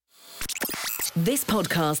This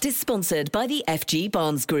podcast is sponsored by the FG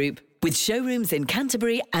Barnes Group, with showrooms in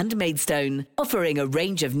Canterbury and Maidstone, offering a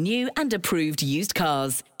range of new and approved used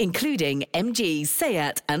cars, including MG,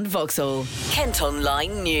 Seat and Vauxhall. Kent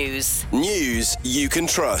Online News. News you can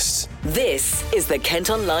trust. This is the Kent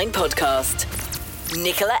Online Podcast.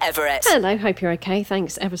 Nicola Everett. Hello, hope you're okay.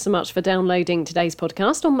 Thanks ever so much for downloading today's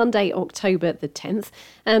podcast on Monday, October the 10th.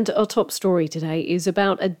 And our top story today is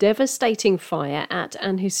about a devastating fire at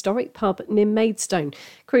an historic pub near Maidstone.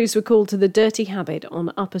 Crews were called to the Dirty Habit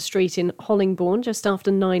on Upper Street in Hollingbourne just after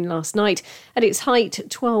 9 last night. At its height,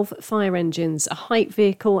 12 fire engines, a height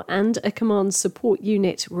vehicle and a command support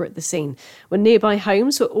unit were at the scene. When nearby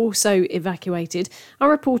homes were also evacuated, our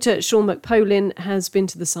reporter Sean McPolin has been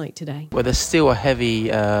to the site today. Well, there's still a heavy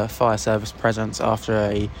fire service presence after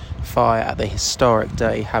a fire at the historic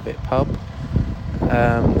Dirty Habit pub.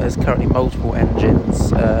 There's currently multiple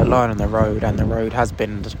engines lying on the road, and the road has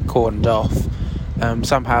been cordoned off.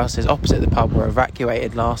 Some houses opposite the pub were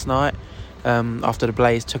evacuated last night after the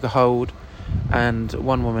blaze took a hold, and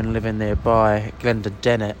one woman living nearby, Glenda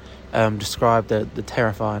Dennett, described the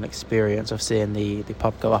terrifying experience of seeing the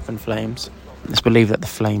pub go up in flames. It's believed that the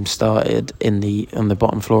flames started on the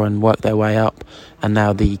bottom floor and worked their way up, and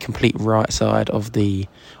now the complete right side of the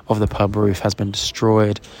pub roof has been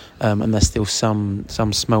destroyed, and there's still some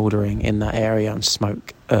smouldering in that area and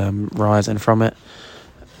smoke rising from it.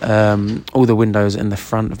 All the windows in the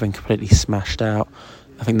front have been completely smashed out.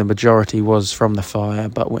 I think the majority was from the fire,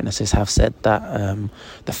 but witnesses have said that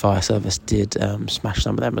the fire service did smash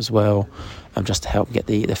some of them as well, just to help get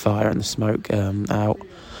the fire and the smoke out.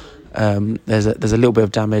 There's a little bit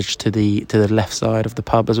of damage to the left side of the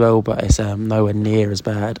pub as well, but it's nowhere near as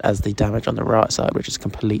bad as the damage on the right side, which is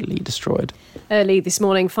completely destroyed. Early this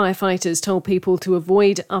morning, firefighters told people to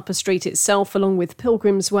avoid Upper Street itself, along with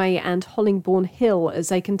Pilgrims Way and Hollingbourne Hill, as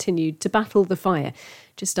they continued to battle the fire.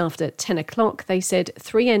 Just after 10 o'clock, they said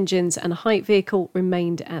 3 engines and a height vehicle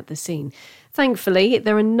remained at the scene. Thankfully,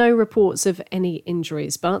 there are no reports of any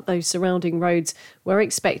injuries, but those surrounding roads were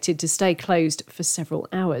expected to stay closed for several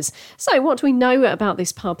hours. So what do we know about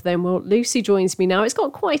this pub then? Well, Lucy joins me now. It's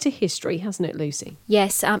got quite a history, hasn't it, Lucy?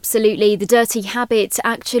 Yes, absolutely. The Dirty Habit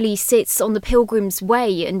actually sits on the Pilgrims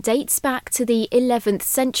Way and dates back to the 11th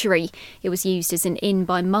century. It was used as an inn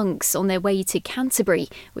by monks on their way to Canterbury.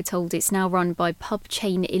 We're told it's now run by pub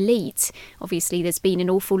chain Elite. Obviously, there's been an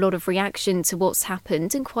awful lot of reaction to what's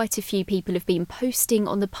happened, and quite a few people have been posting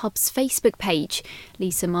on the pub's Facebook page.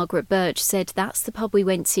 Lisa Margaret Birch said, "That's the pub we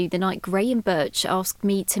went to the night Graham Birch asked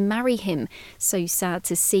me to marry him. So sad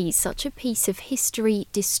to see such a piece of history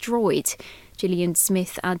destroyed." Gillian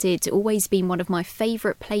Smith added, "Always been one of my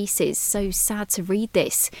favourite places, so sad to read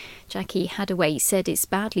this." Jackie Hadaway said it's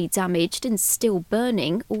badly damaged and still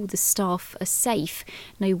burning. All the staff are safe.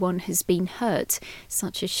 No one has been hurt.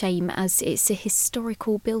 Such a shame, as it's a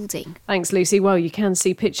historical building. Thanks, Lucy. Well, you can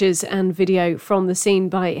see pictures and video from the scene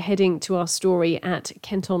by heading to our story at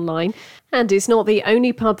Kent Online. And it's not the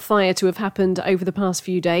only pub fire to have happened over the past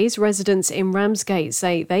few days. Residents in Ramsgate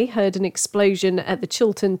say they heard an explosion at the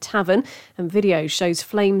Chiltern Tavern, and video shows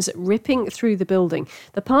flames ripping through the building.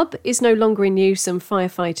 The pub is no longer in use, and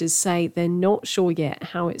firefighters say they're not sure yet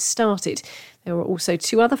how it started. There were also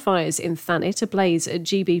 2 other fires in Thanet. A blaze at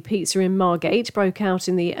GB Pizza in Margate broke out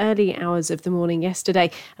in the early hours of the morning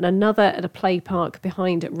yesterday, and another at a play park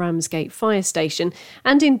behind Ramsgate Fire Station.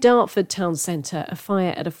 And in Dartford Town Centre, a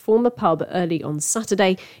fire at a former pub early on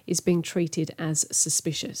Saturday is being treated as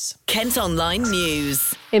suspicious. Kent Online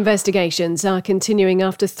News. Investigations are continuing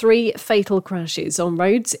after 3 fatal crashes on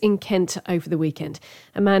roads in Kent over the weekend.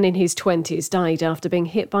 A man in his 20s died after being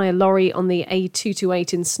hit by a lorry on the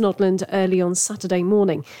A228 in Snodland early on Saturday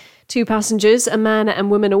morning. 2 passengers, a man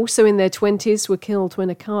and woman also in their 20s, were killed when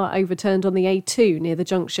a car overturned on the A2 near the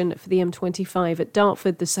junction for the M25 at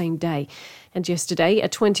Dartford the same day. And yesterday, a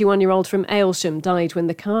 21-year-old from Aylsham died when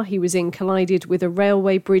the car he was in collided with a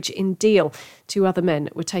railway bridge in Deal. 2 other men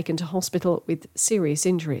were taken to hospital with serious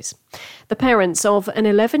injuries. The parents of an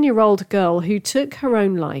 11-year-old girl who took her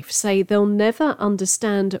own life say they'll never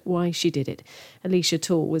understand why she did it. Alicia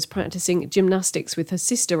Tall was practising gymnastics with her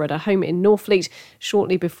sister at a home in Northfleet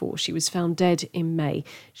shortly before she was found dead in May.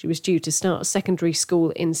 She was due to start secondary school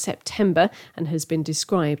in September and has been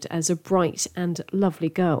described as a bright and lovely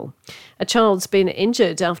girl. A child's been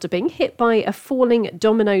injured after being hit by a falling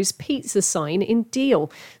Domino's pizza sign in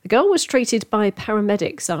Deal. The girl was treated by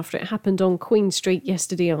paramedics after it happened on Queen Street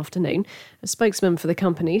yesterday afternoon. A spokesman for the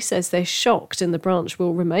company says they're shocked and the branch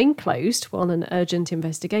will remain closed while an urgent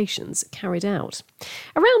investigation's carried out.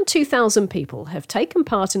 Around 2,000 people have taken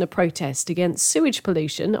part in a protest against sewage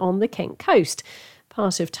pollution on the Kent coast.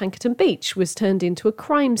 Part of Tankerton Beach was turned into a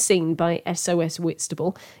crime scene by SOS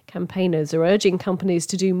Whitstable. Campaigners are urging companies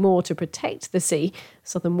to do more to protect the sea.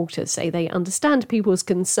 Southern Water say they understand people's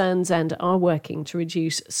concerns and are working to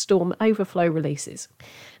reduce storm overflow releases.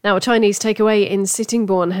 Now, a Chinese takeaway in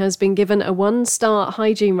Sittingbourne has been given a 1-star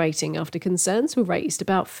hygiene rating after concerns were raised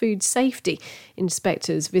about food safety.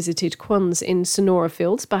 Inspectors visited Quan's in Sonora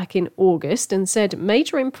Fields back in August and said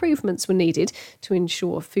major improvements were needed to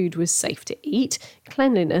ensure food was safe to eat.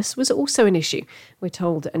 Cleanliness was also an issue. We're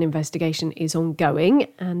told an investigation is ongoing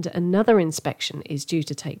and another inspection is due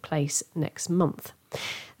to take place next month.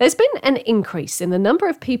 There's been an increase in the number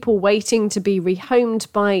of people waiting to be rehomed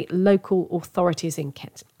by local authorities in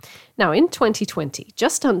Kent. Now, in 2020,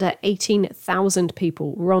 just under 18,000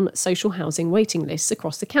 people were on social housing waiting lists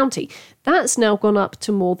across the county. That's now gone up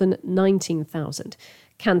to more than 19,000.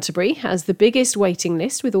 Canterbury has the biggest waiting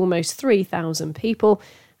list with almost 3,000 people,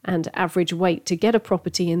 and average wait to get a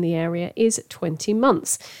property in the area is 20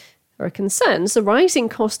 months. There are concerns the rising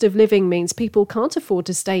cost of living means people can't afford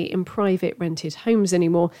to stay in private rented homes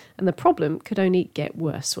anymore, and the problem could only get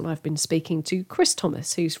worse. Well, I've been speaking to Chris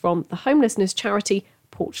Thomas, who's from the homelessness charity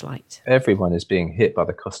Porchlight. Everyone is being hit by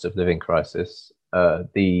the cost of living crisis.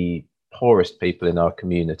 The poorest people in our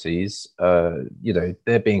communities,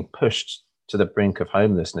 they're being pushed to the brink of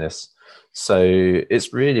homelessness. So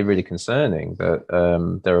it's really, really concerning that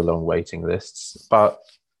there are long waiting lists. But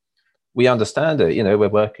we understand it. We're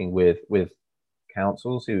working with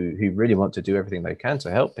councils who really want to do everything they can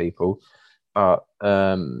to help people, but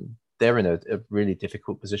they're in a really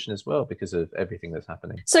difficult position as well because of everything that's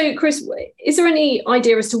happening. So, Chris, is there any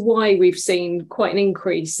idea as to why we've seen quite an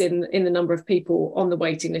increase in the number of people on the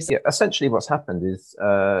waiting list? Yeah, essentially what's happened is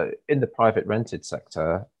in the private rented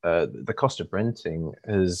sector, the cost of renting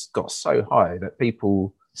has got so high that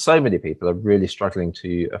so many people are really struggling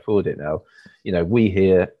to afford it now. We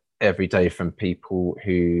hear every day from people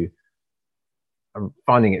who are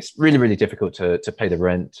finding it's really, really difficult to pay the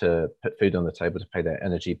rent, to put food on the table, to pay their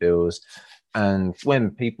energy bills. And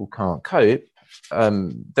when people can't cope,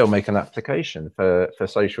 they'll make an application for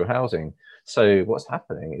social housing. So what's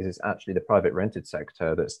happening is it's actually the private rented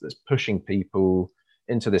sector that's pushing people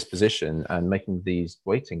into this position and making these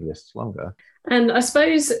waiting lists longer. And I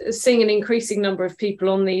suppose seeing an increasing number of people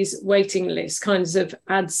on these waiting lists kind of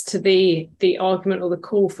adds to the argument or the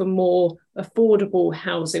call for more affordable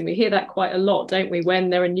housing. We hear that quite a lot, don't we, when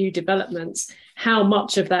there are new developments, how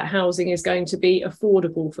much of that housing is going to be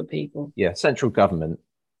affordable for people? Yeah, central government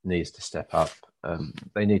needs to step up.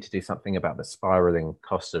 They need to do something about the spiralling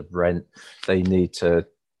cost of rent. They need to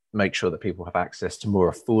make sure that people have access to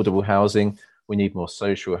more affordable housing. We need more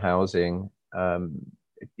social housing.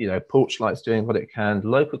 Porchlight's doing what it can.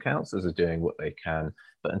 Local councils are doing what they can.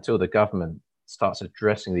 But until the government starts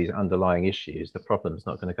addressing these underlying issues, the problem's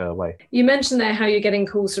not going to go away. You mentioned there how you're getting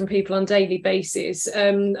calls from people on a daily basis.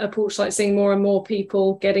 Porchlight seeing more and more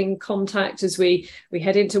people getting contact as we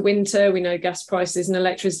head into winter. We know gas prices and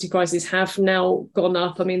electricity prices have now gone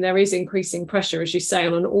up. I mean, there is increasing pressure, as you say,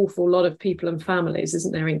 on an awful lot of people and families,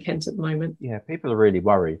 isn't there, in Kent at the moment? Yeah, people are really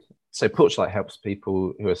worried. So Porchlight helps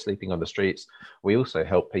people who are sleeping on the streets. We also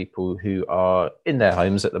help people who are in their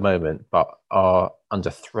homes at the moment, but are under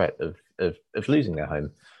threat of losing their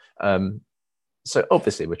home. So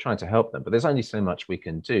obviously we're trying to help them, but there's only so much we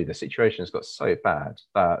can do. The situation has got so bad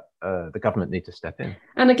that the government need to step in.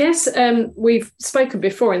 And I guess we've spoken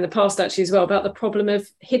before in the past actually as well about the problem of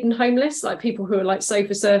hidden homeless, like people who are like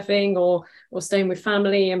sofa surfing or staying with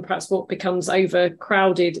family and perhaps what becomes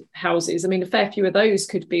overcrowded houses. I mean, a fair few of those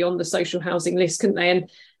could be on the social housing list, couldn't they? And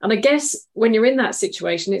I guess when you're in that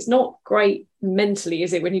situation, it's not great mentally,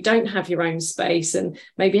 is it? When you don't have your own space and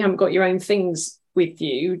maybe haven't got your own things with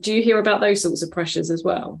you. Do you hear about those sorts of pressures as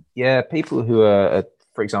well? Yeah, people who are,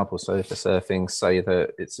 for example, sofa surfing say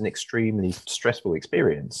that it's an extremely stressful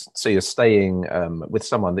experience. So you're staying with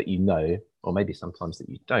someone that you know, or maybe sometimes that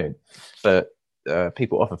you don't, but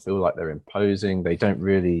people often feel like they're imposing. They don't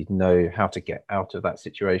really know how to get out of that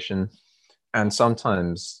situation. And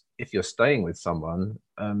sometimes if you're staying with someone,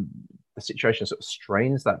 the situation sort of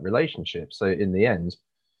strains that relationship. So in the end,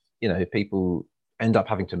 people end up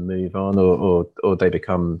having to move on or they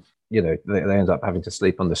become, they end up having to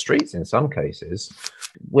sleep on the streets in some cases.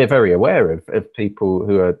 We're very aware of people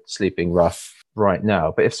who are sleeping rough right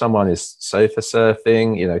now. But if someone is sofa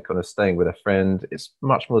surfing, kind of staying with a friend, it's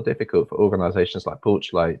much more difficult for organisations like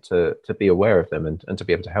Porchlight to be aware of them and to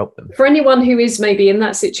be able to help them. For anyone who is maybe in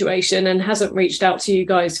that situation and hasn't reached out to you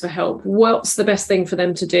guys for help, what's the best thing for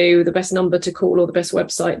them to do, the best number to call or the best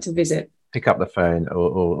website to visit? Pick up the phone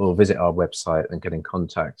or visit our website and get in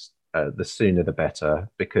contact. The sooner the better,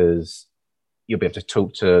 because you'll be able to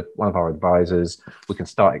talk to one of our advisors. We can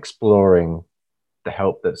start exploring the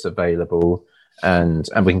help that's available, and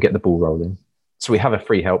we can get the ball rolling. So we have a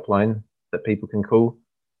free helpline that people can call,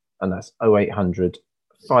 and that's 0800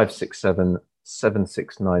 567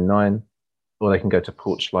 7699. Or they can go to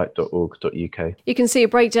porchlight.org.uk. You can see a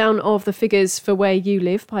breakdown of the figures for where you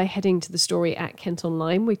live by heading to the story at Kent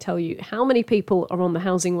Online. We tell you how many people are on the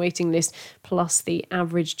housing waiting list, plus the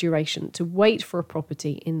average duration to wait for a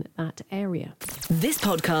property in that area. This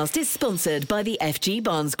podcast is sponsored by the FG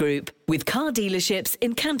Barnes Group, with car dealerships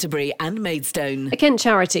in Canterbury and Maidstone. A Kent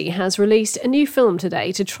charity has released a new film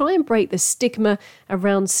today to try and break the stigma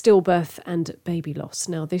around stillbirth and baby loss.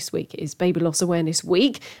 Now, this week is Baby Loss Awareness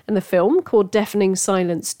Week, and the film, called Deafening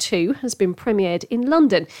Silence 2, has been premiered in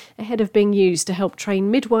London ahead of being used to help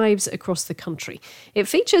train midwives across the country. It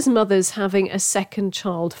features mothers having a second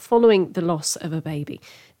child following the loss of a baby.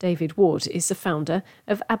 David Ward is the founder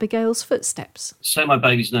of Abigail's Footsteps. Say My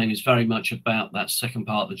Baby's Name is very much about that second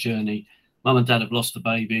part of the journey. Mum and Dad have lost the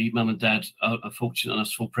baby. Mum and Dad are fortunate enough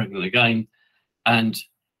to fall pregnant again, and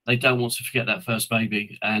they don't want to forget that first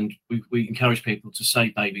baby. And we encourage people to say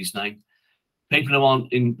baby's name. People who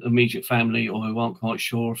aren't in immediate family or who aren't quite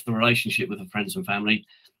sure of the relationship with the friends and family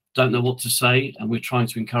don't know what to say, and we're trying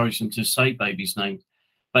to encourage them to say baby's name.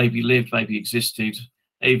 Baby lived, baby existed.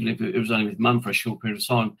 Even if it was only with mum for a short period of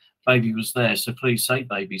time, baby was there. So please say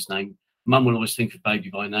baby's name. Mum will always think of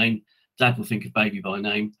baby by name. Dad will think of baby by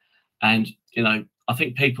name. And, I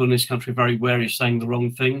think people in this country are very wary of saying the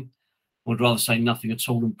wrong thing. Would rather say nothing at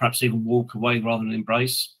all and perhaps even walk away rather than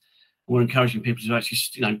embrace. We're encouraging people to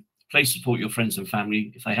actually, please support your friends and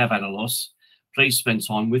family if they have had a loss. Please spend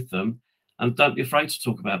time with them. And don't be afraid to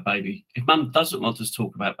talk about baby. If mum doesn't want us to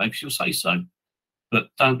talk about baby, she'll say so. But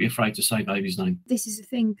don't be afraid to say baby's name. This is the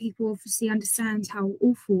thing, people obviously understand how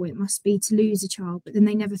awful it must be to lose a child, but then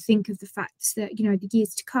they never think of the fact that, the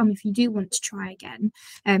years to come, if you do want to try again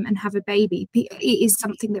and have a baby, it is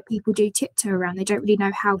something that people do tiptoe around. They don't really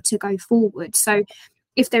know how to go forward. So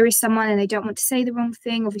if there is someone and they don't want to say the wrong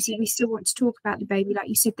thing, obviously we still want to talk about the baby. Like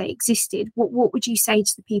you said, they existed. What would you say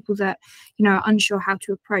to the people that, are unsure how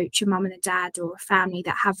to approach a mum and a dad or a family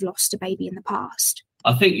that have lost a baby in the past?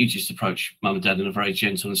 I think you just approach mum and dad in a very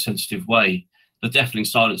gentle and sensitive way. The Deafening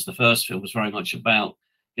Silence, the first film, was very much about,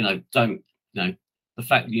 the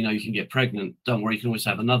fact that, you can get pregnant. Don't worry, you can always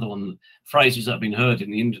have another one. Phrases that have been heard in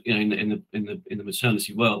the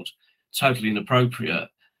maternity world, totally inappropriate.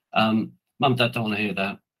 Mum and dad don't want to hear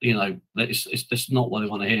that. That's not what they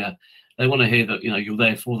want to hear. They want to hear that, you're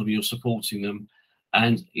there for them, you're supporting them,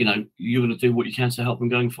 and, you're going to do what you can to help them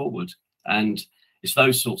going forward. And it's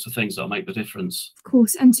those sorts of things that make the difference. Of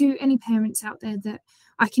course. And to any parents out there, that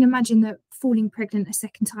I can imagine that falling pregnant a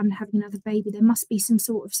second time and having another baby, there must be some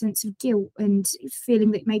sort of sense of guilt and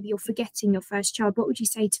feeling that maybe you're forgetting your first child. What would you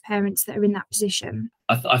say to parents that are in that position?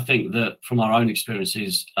 I think that from our own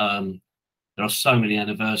experiences, there are so many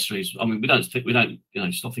anniversaries. I mean, we don't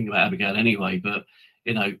stop thinking about Abigail anyway, but,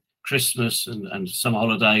 Christmas and summer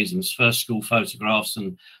holidays and first school photographs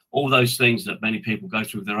and all those things that many people go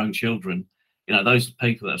through with their own children. Those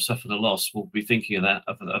people that have suffered a loss will be thinking of that,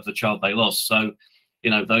 of the child they lost. So,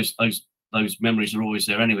 those memories are always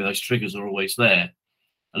there anyway. Those triggers are always there.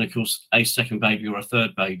 And of course, a second baby or a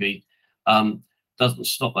third baby doesn't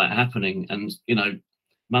stop that happening. And,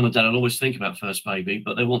 mum and dad will always think about first baby,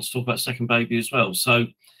 but they want to talk about second baby as well. So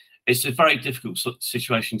it's a very difficult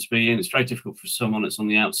situation to be in. It's very difficult for someone that's on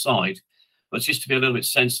the outside, but just to be a little bit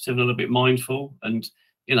sensitive and a little bit mindful. And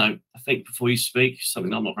I think before you speak,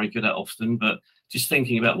 something I'm not very good at often, but just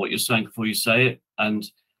thinking about what you're saying before you say it, and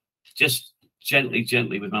just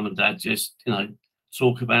gently with mum and dad, just,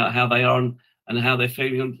 talk about how they are and how they're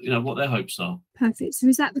feeling and, what their hopes are. Perfect. So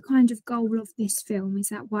is that the kind of goal of this film? Is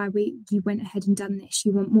that why you went ahead and done this?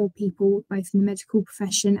 You want more people, both in the medical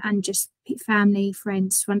profession and just family,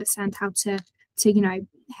 friends, to understand how to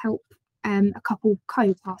help a couple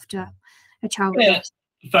cope after a child? Yeah.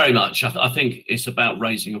 Very much. I think it's about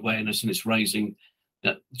raising awareness, and it's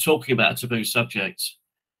talking about a taboo subject.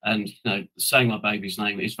 And, saying my baby's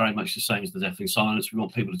name is very much the same as the Deafening Silence. We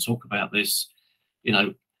want people to talk about this.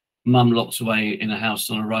 Mum locked away in a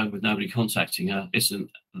house on her own with nobody contacting her isn't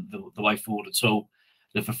the way forward at all.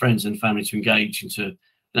 For friends and family to engage and to,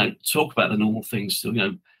 talk about the normal things. So,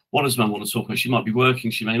 what does mum want to talk about? She might be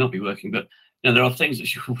working, she may not be working, but, there are things that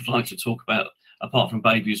she would like to talk about apart from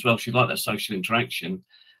baby as well. She'd like that social interaction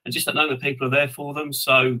and just that knowing that people are there for them.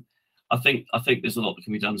 So I think there's a lot that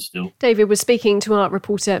can be done still. David was speaking to our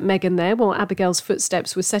reporter Megan there, while Abigail's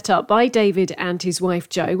footsteps were set up by David and his wife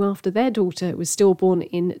Jo after their daughter was stillborn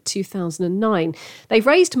in 2009. They've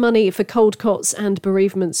raised money for cold cots and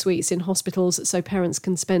bereavement suites in hospitals so parents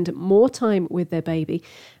can spend more time with their baby.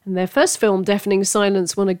 And their first film, Deafening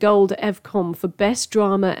Silence, won a gold EVCOM for Best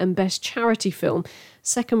Drama and Best Charity Film,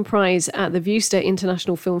 second prize at the Veuster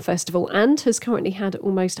International Film Festival, and has currently had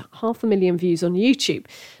almost 500,000 views on YouTube.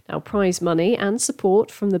 Now, prize money and support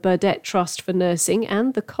from the Burdett Trust for Nursing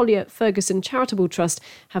and the Collier Ferguson Charitable Trust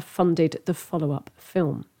have funded the follow-up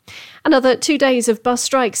film. Another 2 days of bus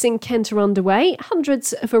strikes in Kent are underway.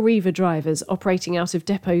 Hundreds of Arriva drivers operating out of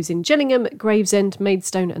depots in Gillingham, Gravesend,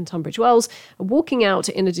 Maidstone and Tunbridge Wells are walking out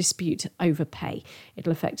in a dispute over pay.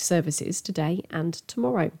 It'll affect services today and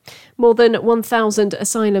tomorrow. More than 1,000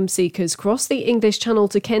 asylum seekers crossed the English Channel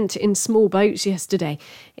to Kent in small boats yesterday.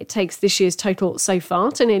 It takes this year's total so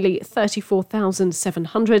far to nearly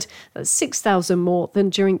 34,700. That's 6,000 more than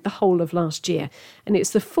during the whole of last year. And it's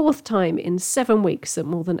the fourth time in 7 weeks that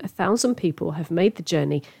more than 1,000 people have made the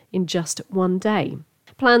journey in just one day.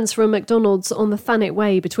 Plans for a McDonald's on the Thanet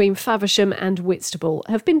Way between Faversham and Whitstable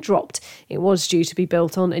have been dropped. It was due to be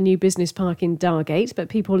built on a new business park in Dargate, but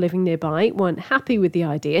people living nearby weren't happy with the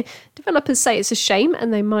idea. Developers say it's a shame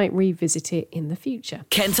and they might revisit it in the future.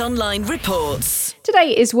 Kent Online reports.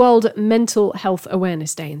 Today is World Mental Health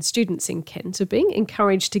Awareness Day, and students in Kent are being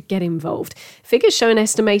encouraged to get involved. Figures show an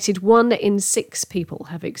estimated 1 in 6 people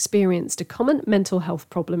have experienced a common mental health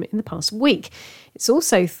problem in the past week. It's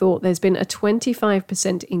also thought there's been a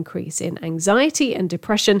 25% increase in anxiety and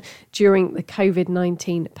depression during the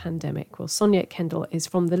COVID-19 pandemic. Well, Sonia Kendall is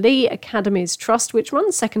from the Lee Academies Trust, which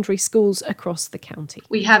runs secondary schools across the county.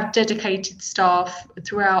 We have dedicated staff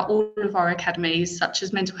throughout all of our academies, such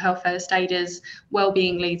as mental health first aiders,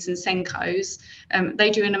 wellbeing leads and SENCOs. They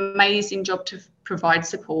do an amazing job to provide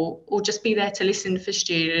support or just be there to listen for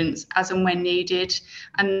students as and when needed,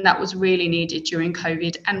 and that was really needed during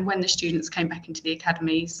COVID and when the students came back into the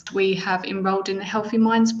academies. We have enrolled in the Healthy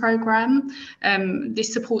Minds programme.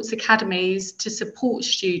 This supports academies to support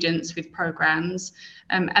students with programmes,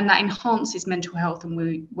 and that enhances mental health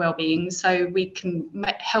and well-being, so we can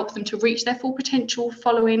help them to reach their full potential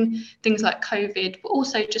following things like COVID, but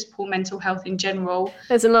also just poor mental health in general.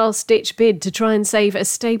 There's a last-ditch bid to try and save a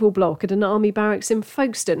stable block at an army barracks in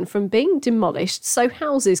Folkestone from being demolished so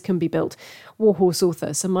houses can be built. Warhorse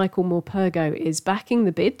author Sir Michael Morpurgo is backing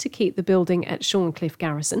the bid to keep the building at Shorncliffe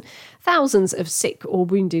Garrison. Thousands of sick or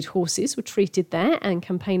wounded horses were treated there, and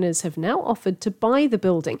campaigners have now offered to buy the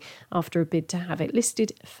building after a bid to have it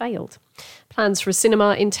listed failed. Plans for a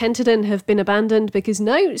cinema in Tenterden have been abandoned because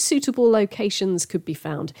no suitable locations could be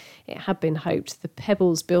found. It had been hoped the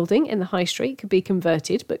Pebbles building in the High Street could be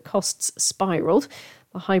converted, but costs spiralled.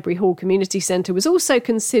 The Highbury Hall Community Centre was also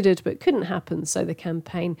considered but couldn't happen, so the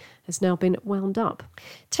campaign has now been wound up.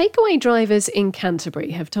 Takeaway drivers in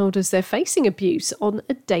Canterbury have told us they're facing abuse on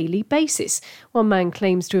a daily basis. One man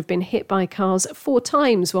claims to have been hit by cars 4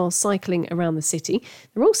 times while cycling around the city.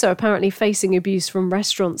 They're also apparently facing abuse from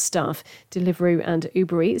restaurant staff. Deliveroo and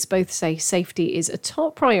Uber Eats both say safety is a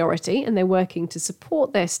top priority and they're working to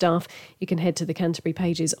support their staff. You can head to the Canterbury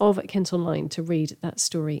pages of Kent Online to read that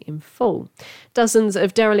story in full. Dozens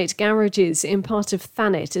of derelict garages in part of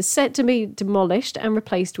Thanet are set to be demolished and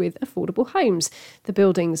replaced with affordable homes. The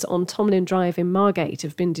buildings on Tomlin Drive in Margate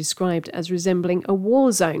have been described as resembling a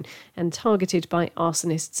war zone and targeted by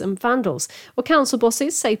arsonists and vandals. Well, council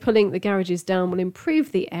bosses say pulling the garages down will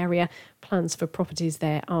improve the area. Plans for properties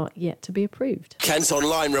there are yet to be approved. Kent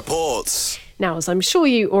Online reports. Now, as I'm sure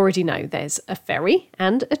you already know, there's a ferry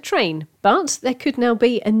and a train, but there could now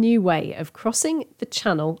be a new way of crossing the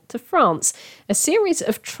Channel to France. A series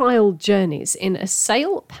of trial journeys in a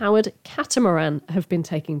sail-powered catamaran have been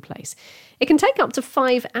taking place. It can take up to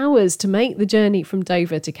 5 hours to make the journey from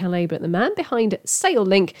Dover to Calais, but the man behind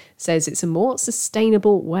SailLink says it's a more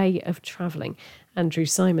sustainable way of travelling. Andrew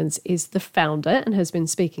Simons is the founder and has been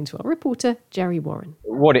speaking to our reporter, Jerry Warren.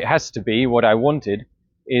 What it has to be, what I wanted,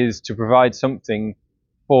 is to provide something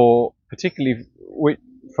for, particularly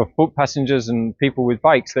for foot passengers and people with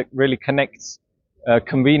bikes, that really connects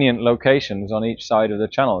convenient locations on each side of the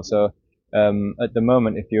channel. So at the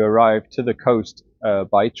moment, if you arrive to the coast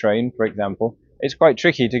by train, for example, it's quite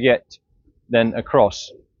tricky to get then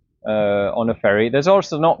across on a ferry. There's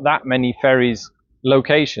also not that many ferries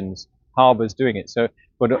locations, harbours doing it. So,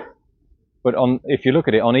 but if you look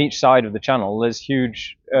at it, on each side of the channel, there's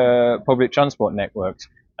huge public transport networks,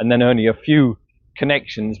 and then only a few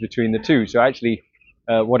connections between the two. So actually,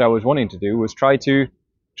 what I was wanting to do was try to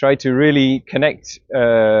really connect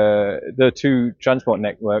the two transport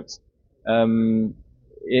networks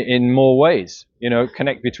in more ways,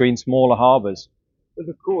 connect between smaller harbours. But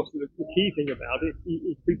of course, the key thing about it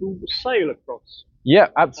is people sail across. Yeah,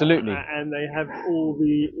 absolutely. And they have all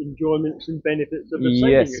the enjoyments and benefits of a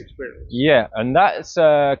sailing experience. Yeah, and that's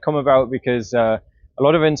come about because a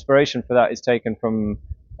lot of inspiration for that is taken from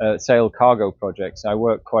sail cargo projects. I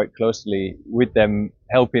work quite closely with them,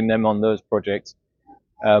 helping them on those projects.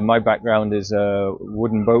 My background is a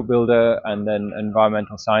wooden boat builder and then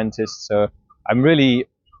environmental scientist. So I'm really,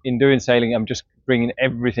 in doing sailing, I'm just bringing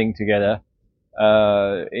everything together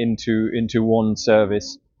into one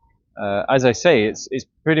service. As I say, it's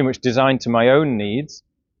pretty much designed to my own needs,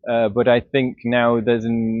 but I think now there's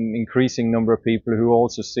an increasing number of people who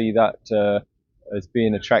also see that as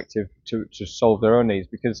being attractive to solve their own needs,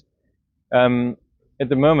 because at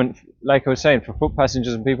the moment, like I was saying, for foot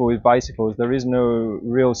passengers and people with bicycles, there is no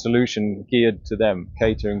real solution geared to them,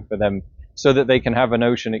 catering for them, so that they can have an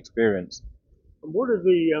ocean experience. And what are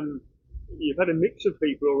you've had a mix of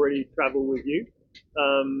people already travel with you.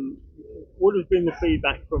 What has been the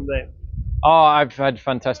feedback from them? Oh, I've had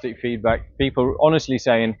fantastic feedback. People honestly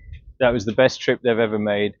saying that was the best trip they've ever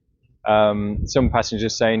made. Some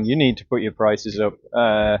passengers saying you need to put your prices up.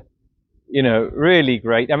 Really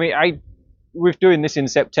great. I mean, we're doing this in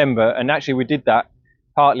September, and actually we did that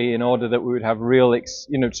partly in order that we would have real,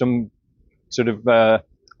 some sort of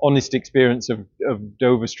honest experience of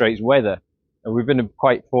Dover Straits weather. And we've been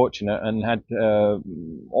quite fortunate and had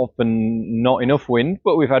often not enough wind,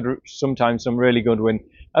 but we've had sometimes some really good wind,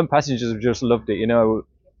 and passengers have just loved it.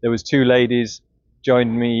 There was two ladies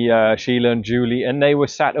joined me, Sheila and Julie, and they were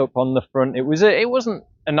sat up on the front. It wasn't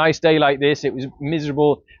a nice day like this. It was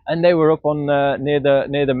miserable, and they were up on near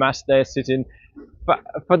the mast there sitting.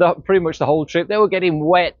 For pretty much the whole trip, they were getting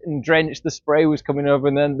wet and drenched. The spray was coming over,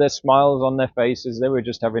 and then their smiles on their faces. They were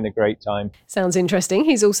just having a great time. Sounds interesting.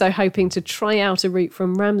 He's also hoping to try out a route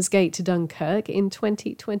from Ramsgate to Dunkirk in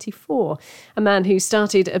 2024. A man who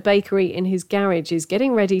started a bakery in his garage is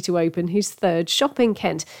getting ready to open his third shop in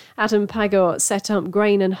Kent. Adam Pagor set up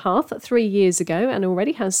Grain and Hearth 3 years ago and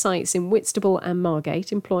already has sites in Whitstable and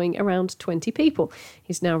Margate, employing around 20 people.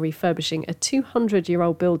 He's now refurbishing a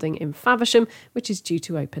 200-year-old building in Faversham, which is due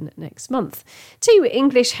to open next month. 2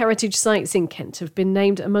 English heritage sites in Kent have been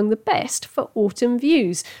named among the best for autumn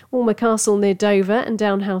views. Walmer Castle near Dover and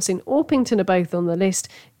Down House in Orpington are both on the list.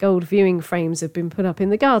 Gold viewing frames have been put up in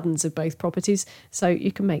the gardens of both properties, so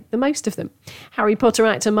you can make the most of them. Harry Potter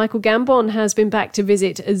actor Michael Gambon has been back to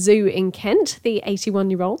visit a zoo in Kent. The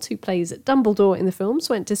 81-year-old who plays Dumbledore in the films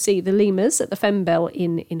went to see the lemurs at the Fembell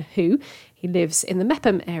Inn in Hoo. He lives in the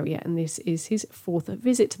Mepham area, and this is his 4th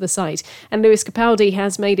visit to the site. And Lewis Capaldi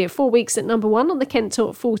has made it 4 weeks at number 1 on the Kent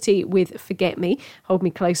Top 40 with Forget Me. Hold Me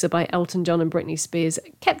Closer by Elton John and Britney Spears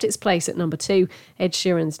kept its place at number 2. Ed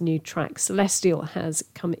Sheeran's new track Celestial has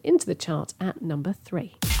come into the chart at number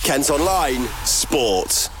 3. Kent Online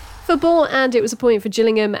Sport. Football, and it was a point for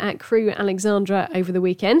Gillingham at Crewe Alexandra over the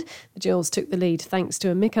weekend. The Gills took the lead thanks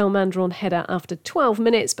to a Mikael Mandron header after 12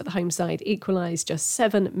 minutes, but the home side equalised just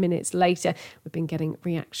 7 minutes later. We've been getting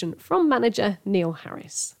reaction from manager Neil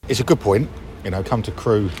Harris. It's a good point. Come to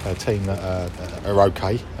Crewe, a team that are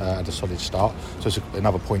okay, had a solid start, so it's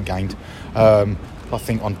another point gained. I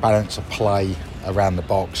think on balance of play around the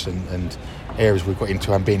box and areas we've got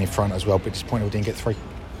into and being in front as well, but disappointed we didn't get 3.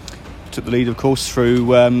 Took the lead, of course, through.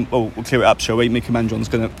 We'll clear it up, shall we? Mika Mandron's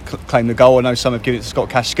going to claim the goal. I know some have given it to Scott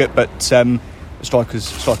Cascott, but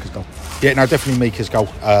striker's goal. Yeah, no, definitely Mika's goal.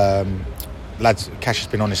 Lads, Cash has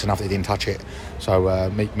been honest enough that he didn't touch it. So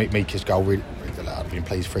Mika's goal, really, I've been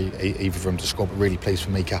pleased for either of them to score, but really pleased for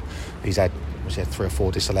Mika. He's had 3 or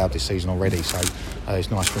 4 disallowed this season already, so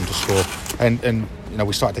it's nice for him to score. And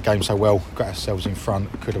we started the game so well, got ourselves in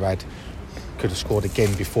front. Could have scored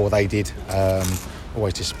again before they did.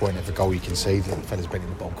 Always disappointed at the goal you can see. The fella's been in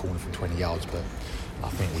the bottom corner from 20 yards, but I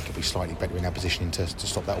think we could be slightly better in our positioning to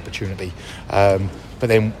stop that opportunity. But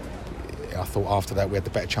then I thought after that we had the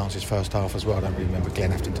better chances first half as well. I don't really remember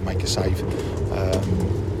Glenn having to make a save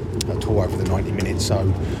at all over the 90 minutes. So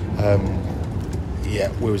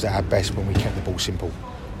we was at our best when we kept the ball simple.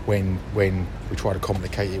 When we try to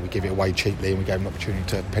complicate it, we give it away cheaply and we gave them an opportunity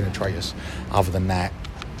to penetrate us. Other than that,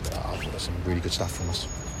 I thought there's some really good stuff from us.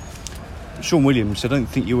 Sean Williams, I don't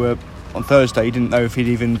think you were on Thursday. You didn't know if he'd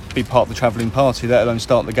even be part of the travelling party, let alone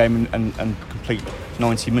start the game and complete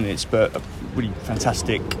 90 minutes. But a really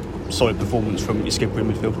fantastic, solid performance from your skipper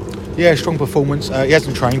in midfield. Yeah, strong performance. He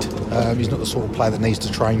hasn't trained. He's not the sort of player that needs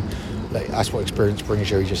to train. That's what experience brings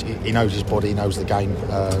you. He knows his body, he knows the game.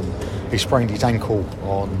 He sprained his ankle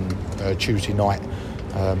on Tuesday night.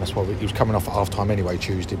 That's why he was coming off at half time anyway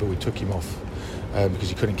Tuesday, but we took him off because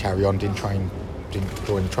he couldn't carry on, didn't join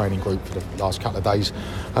the training group for the last couple of days.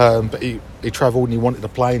 But he travelled and he wanted to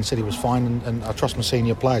play and said he was fine. And I trust my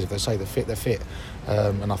senior players. If they say they're fit, they're fit.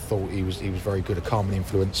 And I thought he was very good, a calming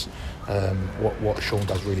influence. What Sean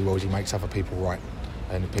does really well is he makes other people right.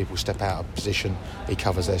 And if people step out of position, he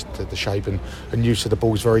covers the shape, and use of the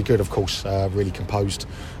ball is very good, of course, really composed.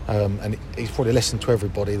 And he's probably a lesson to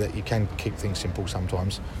everybody that you can keep things simple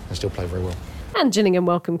sometimes and still play very well. And Gillingham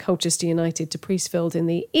welcome Colchester United to Priestfield in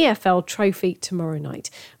the EFL Trophy tomorrow night.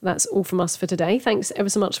 That's all from us for today. Thanks ever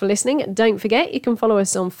so much for listening. Don't forget, you can follow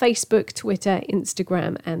us on Facebook, Twitter,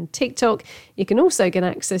 Instagram and TikTok. You can also get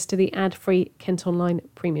access to the ad-free Kent Online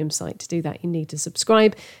premium site. To do that, you need to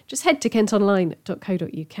subscribe. Just head to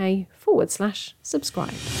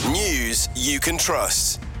kentonline.co.uk/subscribe. News you can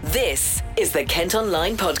trust. This is the Kent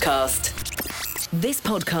Online Podcast. This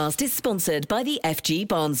podcast is sponsored by the FG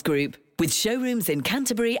Barnes Group, with showrooms in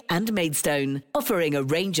Canterbury and Maidstone, offering a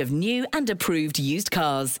range of new and approved used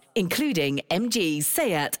cars, including MG,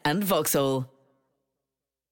 Seat and Vauxhall.